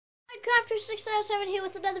Minecrafter697 here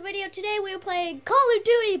with another video. Today we are playing Call of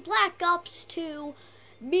Duty Black Ops 2,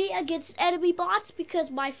 me against enemy bots because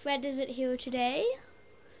my friend isn't here today.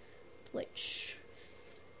 And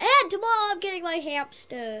tomorrow I'm getting my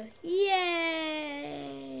hamster. Yay!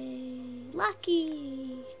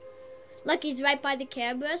 Lucky! Lucky's right by the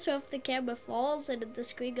camera, so if the camera falls and the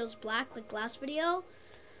screen goes black like last video,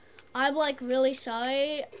 I'm like really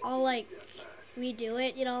sorry. I'll like redo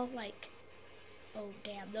it, you know, like. Oh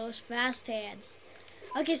damn, those fast hands.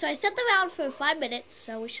 Okay, so I set the round for 5 minutes,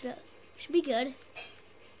 so we should be good.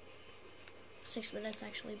 6 minutes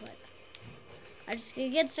actually, but I'm just gonna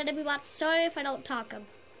get started. Enemy bots. Sorry if I don't talk. I'm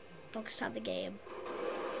focused on the game.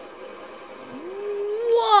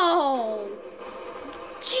 Whoa!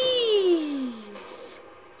 Jeez!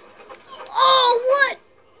 Oh, what?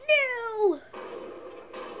 No!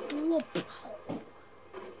 Whoop.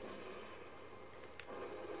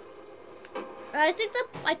 I think that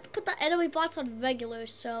I put the enemy bots on regular,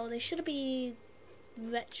 so they should be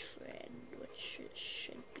veteran, which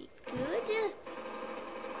should be good.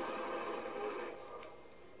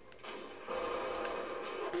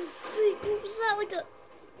 Freak, what was that? Like a...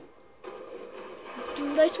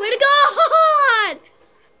 Dude, I swear to God!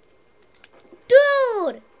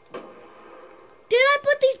 Dude! Did I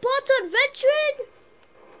put these bots on veteran?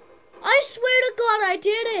 I swear to God I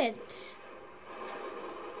didn't.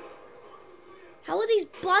 How are these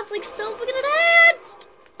bots like so freaking enhanced?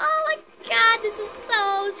 Oh my God, this is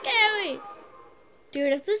so scary.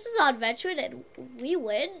 Dude, if this is on veteran and we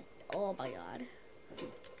win, oh my God.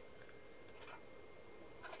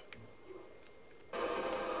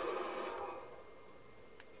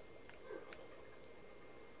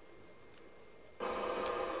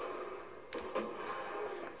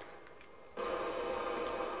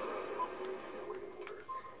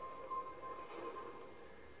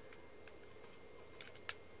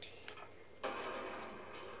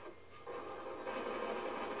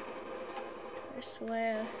 I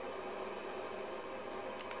swear.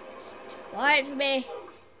 It's too quiet for me.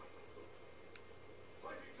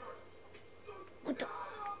 What the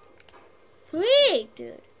freak,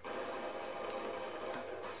 dude?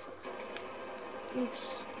 Oops.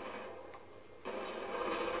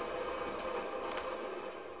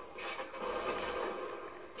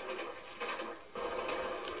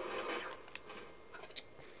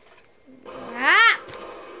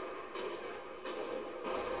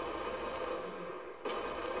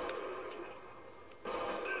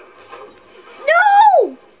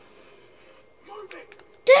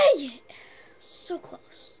 So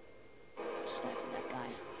close. Sniping that guy.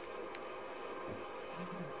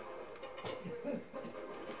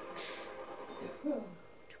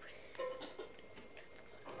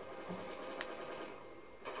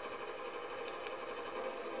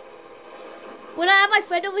 Would I have my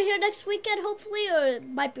friend over here next weekend, hopefully, or it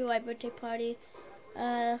might be my birthday party.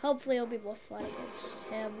 Hopefully it'll be more fun against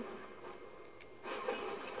him.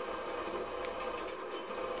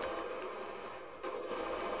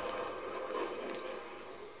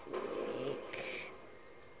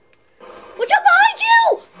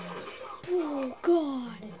 Oh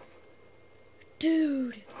God,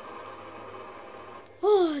 dude.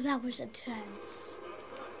 Oh, that was intense.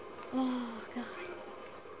 Oh God.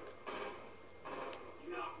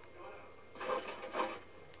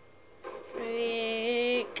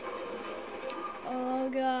 Freak. Oh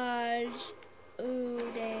gosh. Oh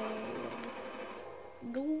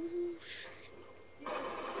damn. Gosh.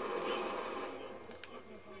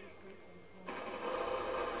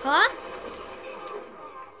 Huh?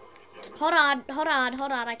 Hold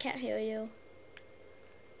on, I can't hear you.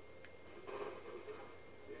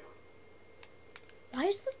 Why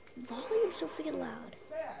is the volume so freaking loud?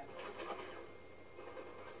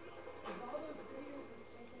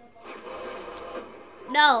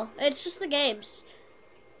 No, it's just the games.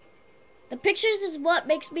 The pictures is what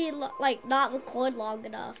makes me like not record long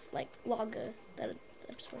enough, like longer than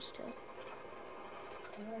I'm supposed to.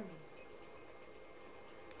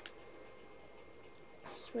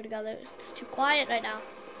 Swear to God, it's too quiet right now.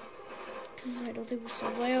 I don't think we're so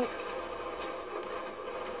well.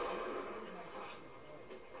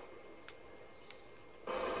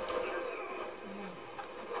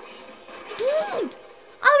 Dude,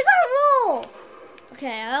 I was on a roll.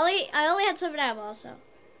 Okay, I only had 7 ammo also. I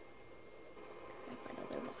know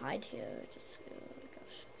they're behind here. Just oh my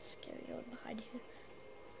gosh, it's scary going behind here.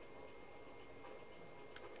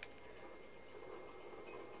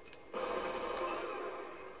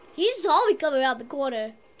 He saw me come around the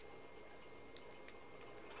corner.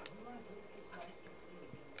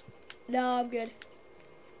 No, I'm good.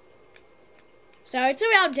 So it's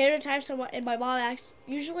around dinner time, and my mom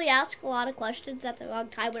usually asks a lot of questions at the wrong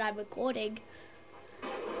time when I'm recording.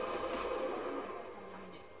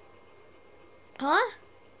 Huh?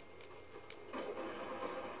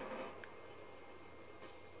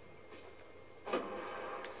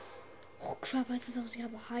 Oh crap, I thought that was the guy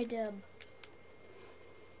behind him.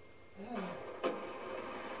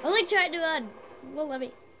 I'm like trying to run. Well, let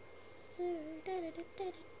me.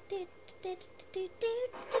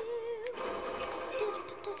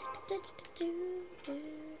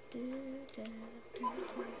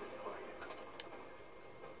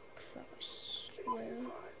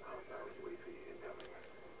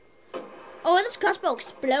 Oh, and this crossbow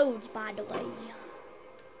explodes, by the way.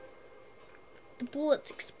 The bullets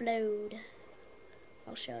explode.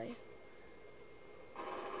 I'll show you.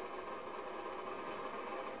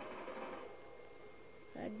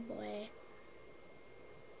 Good boy.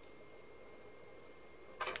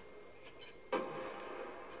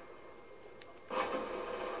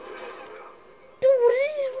 Dude, what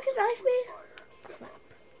did you recognize me? Crap.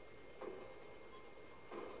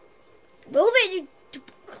 Move it, you...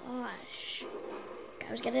 Gosh.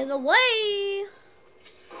 Guy was getting in the way.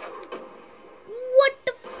 What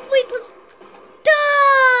the freak was...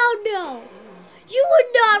 Oh, no. You were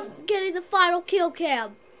not getting the final kill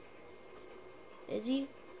cam. Is he?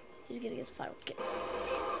 He's gonna get the final kill.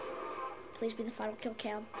 Please be the final kill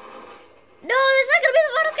cam. No, that's not gonna be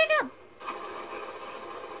the final kill cam.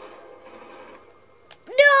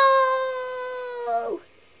 No!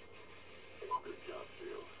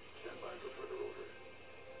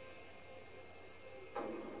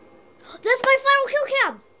 That's my final kill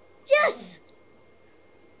cam. Yes.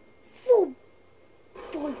 Boom.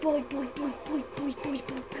 Boy, boy, boy, boy, boy, boy, boy,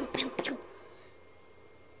 boy, boy, boy.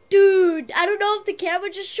 Dude, I don't know if the camera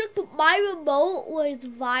just shook, but my remote was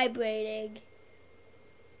vibrating.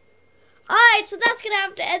 Alright, so that's going to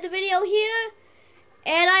have to end the video here.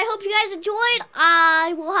 And I hope you guys enjoyed.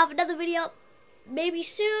 I will have another video maybe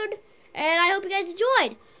soon. And I hope you guys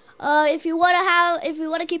enjoyed. If you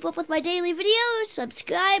want to keep up with my daily videos,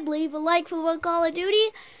 subscribe, leave a like for more Call of Duty.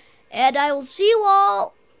 And I will see you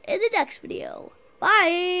all in the next video.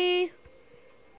 Bye!